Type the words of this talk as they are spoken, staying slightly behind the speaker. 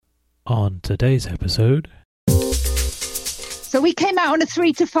On today's episode... So we came out on a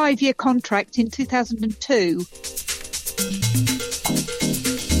 3 to 5 year contract in 2002.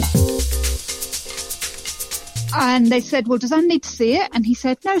 And they said, well, does Anne need to see it? And he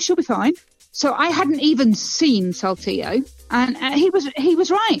said, no, she'll be fine. So I hadn't even seen Saltillo. And he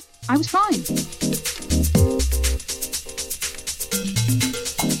was right. I was fine.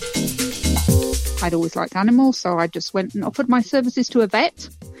 I'd always liked animals, so I just went and offered my services to a vet.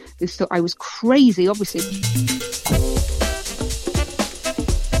 Who thought I was crazy, obviously.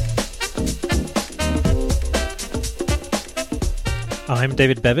 I'm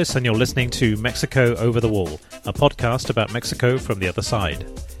David Bevis, and you're listening to Mexico Over the Wall, a podcast about Mexico from the other side.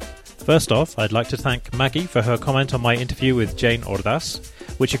 First off, I'd like to thank Maggie for her comment on my interview with Jane Ordaz,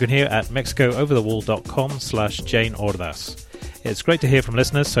 which you can hear at mexicooverthewall.com/Jane Ordaz. It's great to hear from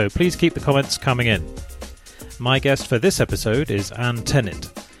listeners, so please keep the comments coming in. My guest for this episode is Anne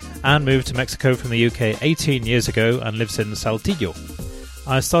Tennant. Anne moved to Mexico from the UK 18 years ago and lives in Saltillo.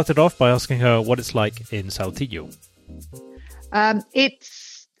 I started off by asking her what it's like in Saltillo.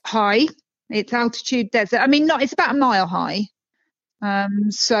 It's high. It's altitude desert. I mean, it's about a mile high.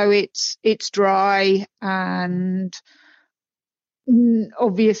 So it's dry and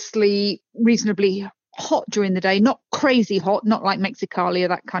obviously reasonably hot during the day. Not crazy hot, not like Mexicali or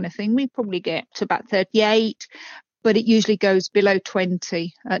that kind of thing. We probably get to about 38, but it usually goes below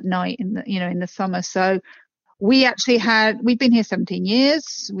 20 at night in the summer. So we've been here 17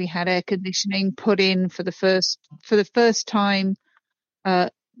 years. We had air conditioning put in for the first time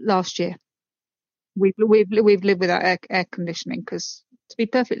last year. We've lived without air conditioning because, to be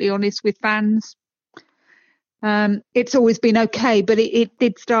perfectly honest, with fans, it's always been okay, but it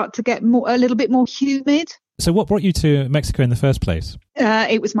did start to get a little bit more humid. So what brought you to Mexico in the first place?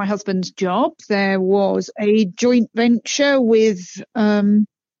 It was my husband's job. There was a joint venture with a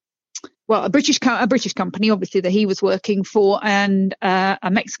British company, obviously, that he was working for, and a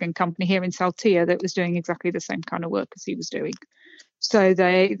Mexican company here in Saltillo that was doing exactly the same kind of work as he was doing. So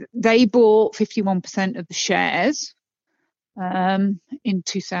they bought 51% of the shares in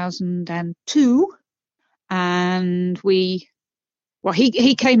 2002, and he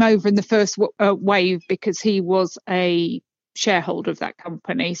came over in the first wave because he was a shareholder of that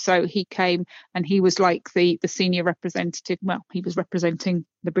company. So he came and he was like the senior representative. Well, he was representing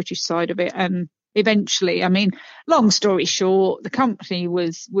the British side of it, and eventually, long story short, the company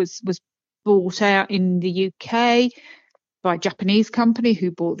was bought out in the UK by a Japanese company who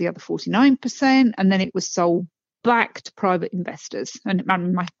bought the other 49%, and then it was sold back to private investors. And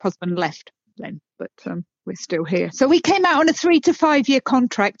my husband left then, but we're still here. So we came out on a 3 to 5 year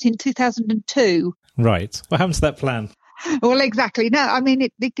contract in 2002. Right. What happened to that plan? Well, exactly. No,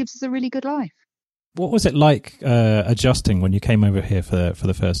 it gives us a really good life. What was it like adjusting when you came over here for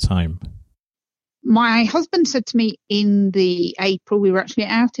the first time? My husband said to me in the April, we were actually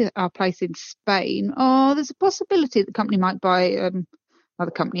out at our place in Spain, there's a possibility the company might buy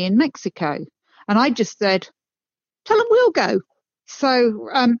another company in Mexico. And I just said, tell them we'll go. So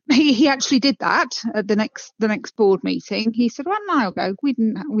he actually did that at the next board meeting. He said, well, I'll go. We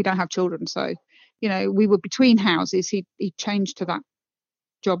don't have children, so we were between houses. He changed to that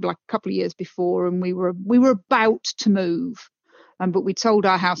job like a couple of years before, and we were about to move. But we'd sold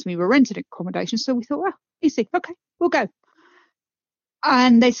our house and we were renting accommodation. So we thought, well, easy. Okay, we'll go.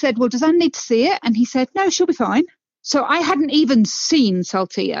 And they said, well, does Anne need to see it? And he said, no, she'll be fine. So I hadn't even seen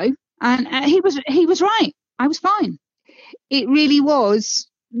Saltillo, and he was right. I was fine. It really was.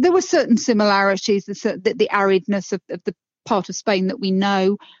 There were certain similarities, the aridness of the part of Spain that we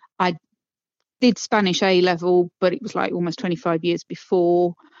know. I did Spanish A level, but it was like almost 25 years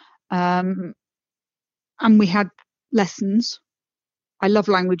before. And we had lessons. I love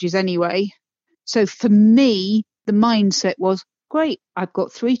languages anyway. So for me, the mindset was, great, I've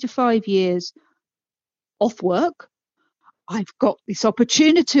got 3 to 5 years off work. I've got this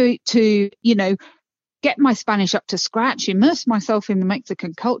opportunity to get my Spanish up to scratch, immerse myself in the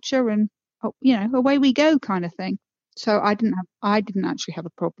Mexican culture, and away we go, kind of thing. So I didn't actually have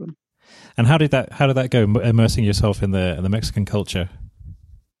a problem. And how did that go, immersing yourself in the Mexican culture?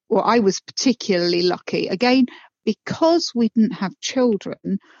 Well, I was particularly lucky. Again, because we didn't have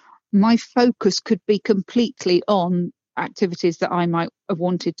children, my focus could be completely on activities that I might have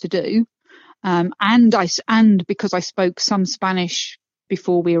wanted to do. And because I spoke some Spanish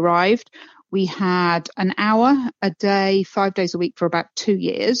before we arrived, we had an hour a day, 5 days a week for about 2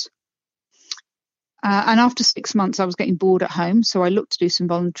 years. And after 6 months, I was getting bored at home. So I looked to do some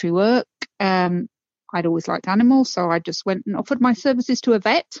voluntary work. I'd always liked animals. So I just went and offered my services to a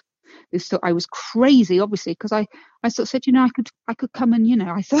vet They thought I was crazy, obviously, because I sort of said, I could come and,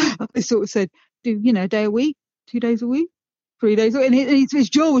 I sort of said, do, a day a week, 2 days a week, 3 days a week. And his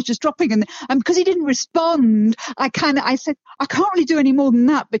jaw was just dropping. And because he didn't respond, I said, I can't really do any more than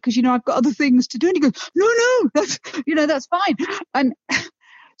that because, I've got other things to do. And he goes, no, that's fine. And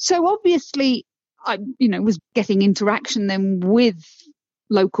so obviously I, was getting interaction then with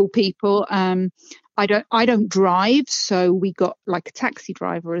local people. I don't drive, so we got like a taxi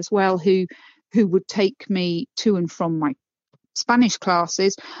driver as well who would take me to and from my Spanish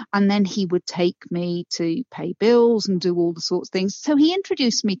classes, and then he would take me to pay bills and do all the sorts of things. So he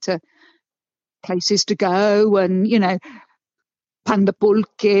introduced me to places to go, and pan de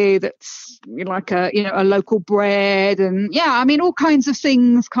pulque, that's like a local bread, and all kinds of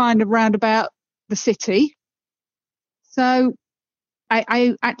things kind of round about the city. So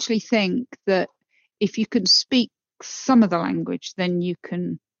I actually think that if you can speak some of the language, then you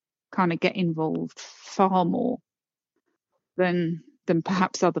can kind of get involved far more than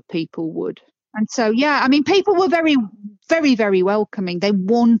perhaps other people would. And so, people were very, very, very welcoming. They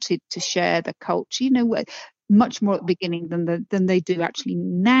wanted to share the culture, much more at the beginning than they do actually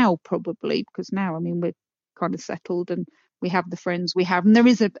now, probably, because now, we're kind of settled and we have the friends we have, and there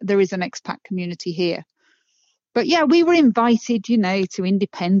is an expat community here. But we were invited, to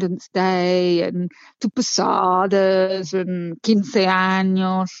Independence Day and to posadas and 15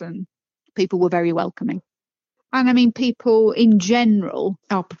 años, and people were very welcoming. And people in general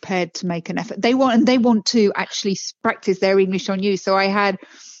are prepared to make an effort. They want to actually practice their English on you. So I had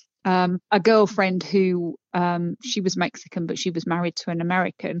a girlfriend who she was Mexican, but she was married to an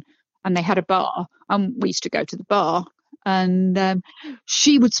American, and they had a bar, and we used to go to the bar. And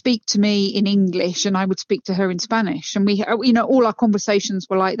she would speak to me in English and I would speak to her in Spanish. And we, all our conversations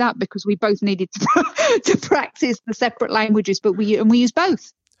were like that because we both needed to practice the separate languages, but we use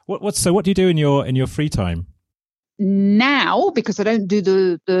both. So what do you do in your free time? Now, because I don't do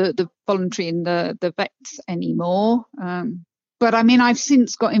the voluntary in the vets anymore. But I've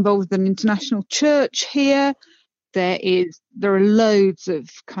since got involved with an international church here. There are loads of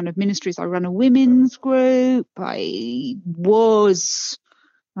kind of ministries. I run a women's group. I was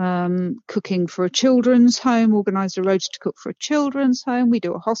cooking for a children's home, organised a rota to cook for a children's home. We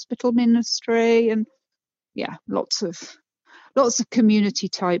do a hospital ministry, and lots of community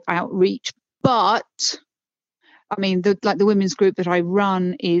type outreach. But the women's group that I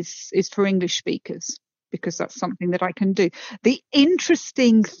run is for English speakers because that's something that I can do. The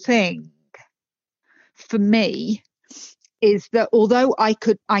interesting thing for me is that although I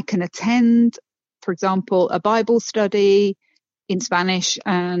can attend, for example, a Bible study in Spanish,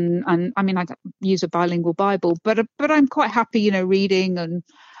 and I use a bilingual Bible, but I'm quite happy, reading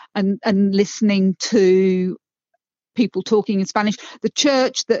and listening to people talking in Spanish. The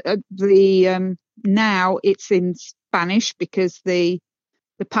church that now it's in Spanish because the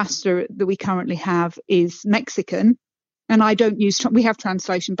pastor that we currently have is Mexican, and I don't use. We have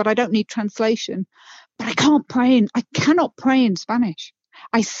translation, but I don't need translation. But I cannot pray in Spanish.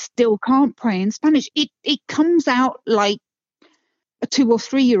 I still can't pray in Spanish. It comes out like a 2 or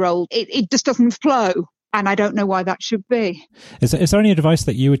 3 year old. It just doesn't flow. And I don't know why that should be. Is there any advice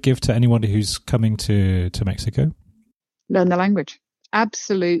that you would give to anyone who's coming to Mexico? Learn the language.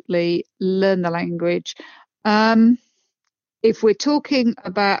 Absolutely learn the language. If we're talking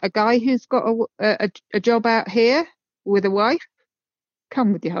about a guy who's got a job out here with a wife,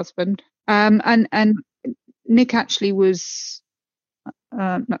 come with your husband. And Nick actually was,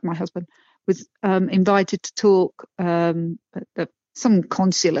 not my husband, was invited to talk at some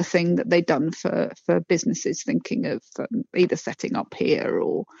consular thing that they'd done for businesses thinking of either setting up here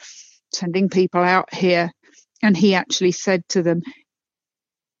or sending people out here. And he actually said to them,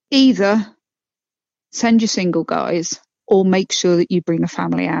 either send your single guys or make sure that you bring a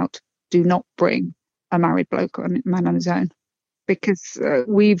family out. Do not bring a married bloke or a man on his own. Because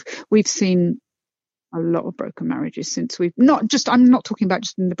we've seen a lot of broken marriages since I'm not talking about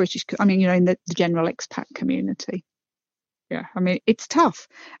just in the British, in the general expat community. Yeah, it's tough.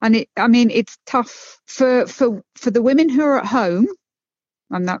 And it's tough for the women who are at home,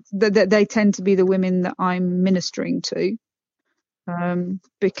 and they tend to be the women that I'm ministering to,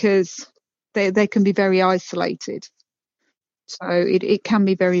 because they can be very isolated. So it can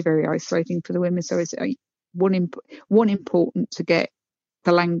be very, very isolating for the women. So it's one important to get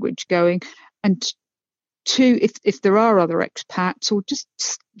the language going, and two, if there are other expats, or just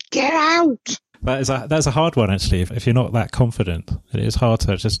get out. That's a hard one, actually. If you're not that confident, it is hard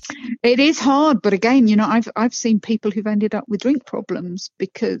to just. It is hard, but again, I've seen people who've ended up with drink problems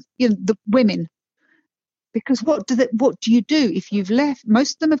because the women Because what do you do if you've left?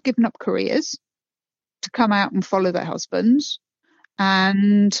 Most of them have given up careers to come out and follow their husbands,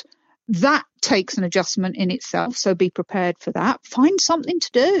 and that takes an adjustment in itself. So be prepared for that. Find something to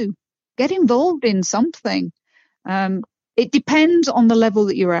do. Get involved in something. It depends on the level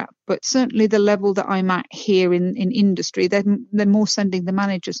that you're at, but certainly the level that I'm at here in industry, they're more sending the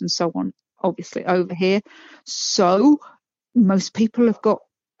managers and so on, obviously, over here. So most people have got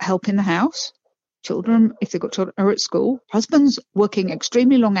help in the house. Children, if they've got children, are at school. Husbands working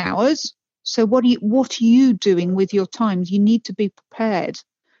extremely long hours. So what are you doing with your times? You need to be prepared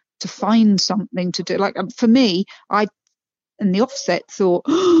to find something to do. Like for me, I in the offset thought,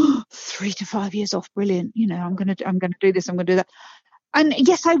 3 to 5 years off, brilliant. I'm going to do this. I'm going to do that. And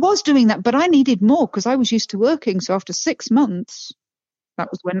yes, I was doing that, but I needed more because I was used to working. So after 6 months, that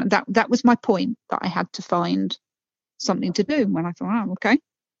was when that was my point, that I had to find something to do. When I thought, okay,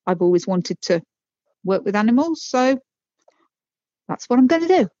 I've always wanted to work with animals, so that's what I'm going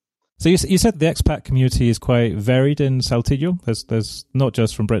to do. So you said the expat community is quite varied in Saltillo. There's not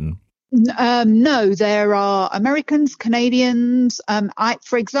just from Britain. No, there are Americans, Canadians.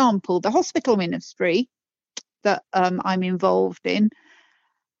 For example, the hospital ministry that I'm involved in,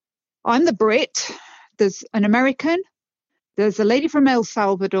 I'm the Brit. There's an American. There's a lady from El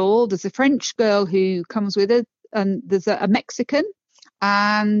Salvador. There's a French girl who comes with her, and there's a Mexican.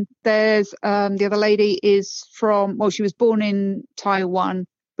 And there's the other lady is she was born in Taiwan,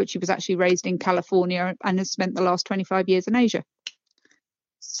 but she was actually raised in California and has spent the last 25 years in Asia.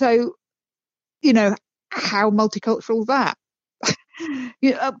 So, how multicultural is that?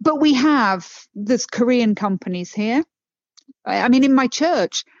 But there's Korean companies here. I mean, in my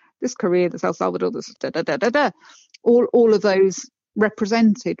church, there's Korea, there's El Salvador, there's all of those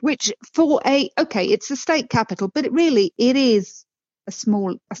represented, which it's the state capital, but it is a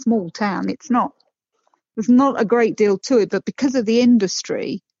small town. There's not a great deal to it, but because of the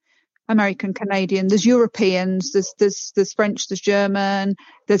industry, American, Canadian, there's Europeans, there's French, there's German,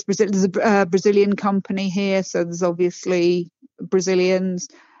 there's a Brazilian company here, so there's obviously Brazilians.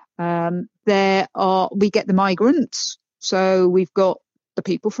 We get the migrants, so we've got the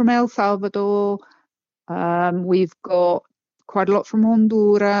people from El Salvador, we've got quite a lot from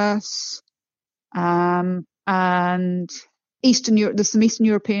Honduras, and Eastern Europe. There's some Eastern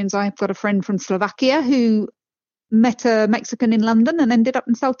Europeans. I've got a friend from Slovakia who met a Mexican in London and ended up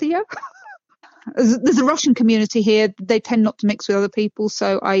in Saltillo. There's a Russian community here. They tend not to mix with other people,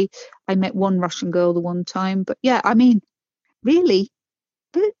 so I met one Russian girl the one time. But yeah, I mean, really,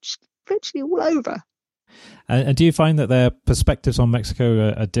 virtually all over. And do you find that their perspectives on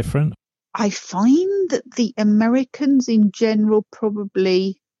Mexico are different? I find that the Americans in general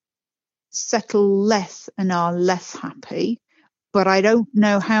probably settle less and are less happy. But I don't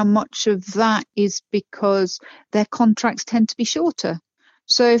know how much of that is because their contracts tend to be shorter.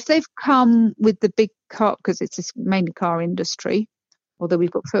 So if they've come with the big car, because it's mainly car industry, although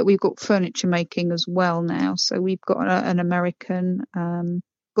we've got furniture making as well now. So we've got an American,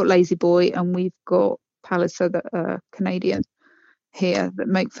 got Lazy Boy, and we've got Palliser that are Canadian here that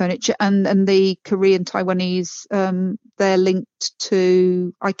make furniture, and the Korean Taiwanese, they're linked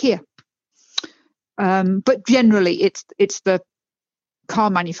to IKEA. But generally, it's the car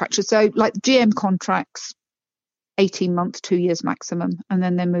manufacturer. So like GM contracts, 18 months, 2 years maximum, and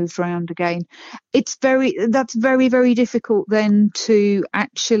then they're moved around again. That's very, very difficult then to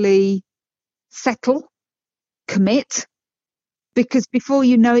actually settle, commit, because before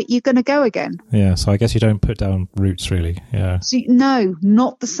you know it, you're going to go again. Yeah, so I guess you don't put down roots really. Yeah. So, no,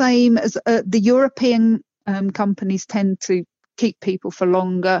 not the same as the European companies tend to keep people for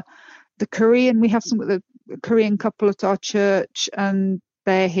longer. The Korean, we have some with the Korean couple at our church, and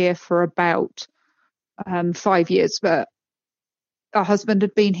they're here for about 5 years. But our husband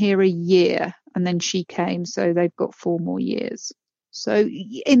had been here a year, and then she came, so they've got 4 more years. So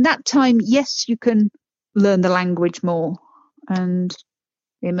in that time, yes, you can learn the language more and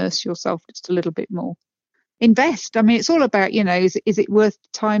immerse yourself just a little bit more. Invest. I mean, it's all about, is it worth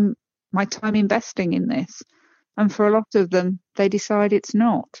my time investing in this? And for a lot of them, they decide it's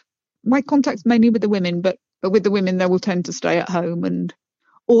not. My contact's mainly with the women, but with the women, they will tend to stay at home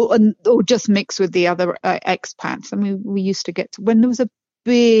or just mix with the other expats. I mean, we used to get to, when there was a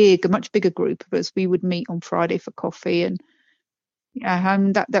much bigger group of us, we would meet on Friday for coffee, and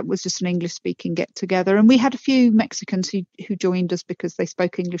that was just an English-speaking get-together. And we had a few Mexicans who joined us because they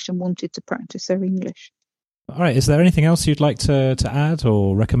spoke English and wanted to practice their English. All right. Is there anything else you'd like to add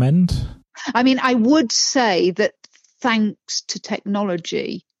or recommend? I mean, I would say that thanks to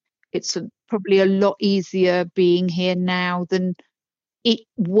technology, it's probably a lot easier being here now than it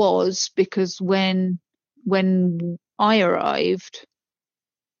was, because when when I arrived,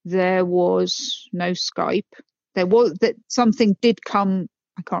 there was no Skype. There was that something did come.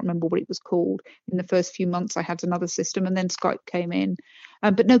 I can't remember what it was called. In the first few months, I had another system, and then Skype came in.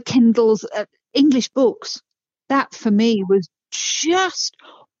 But no Kindles, English books. That for me was just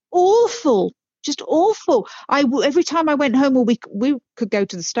awful. Just awful. Every time I went home, or we could go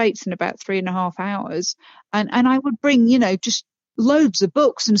to the States in about 3.5 hours, and I would bring, just loads of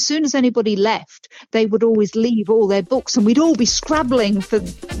books. And as soon as anybody left, they would always leave all their books, and we'd all be scrabbling for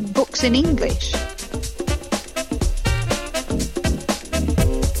books in English.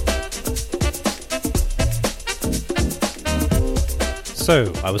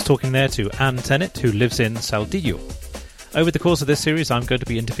 So, I was talking there to Anne Tennant, who lives in Saltillo. Over the course of this series, I'm going to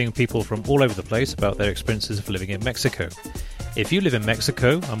be interviewing people from all over the place about their experiences of living in Mexico. If you live in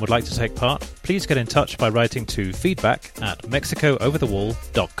Mexico and would like to take part, please get in touch by writing to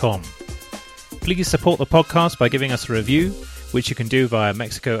feedback@mexicooverthewall.com. Please support the podcast by giving us a review, which you can do via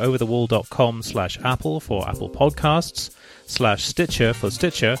mexicooverthewall.com/Apple for Apple Podcasts, /Stitcher for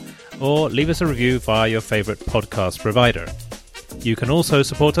Stitcher, or leave us a review via your favourite podcast provider. You can also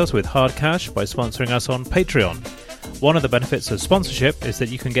support us with hard cash by sponsoring us on Patreon. One of the benefits of sponsorship is that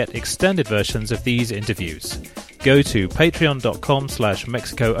you can get extended versions of these interviews. Go to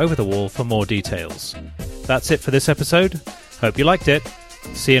patreon.com/MexicoOverTheWall for more details. That's it for this episode. Hope you liked it.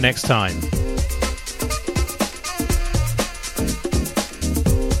 See you next time.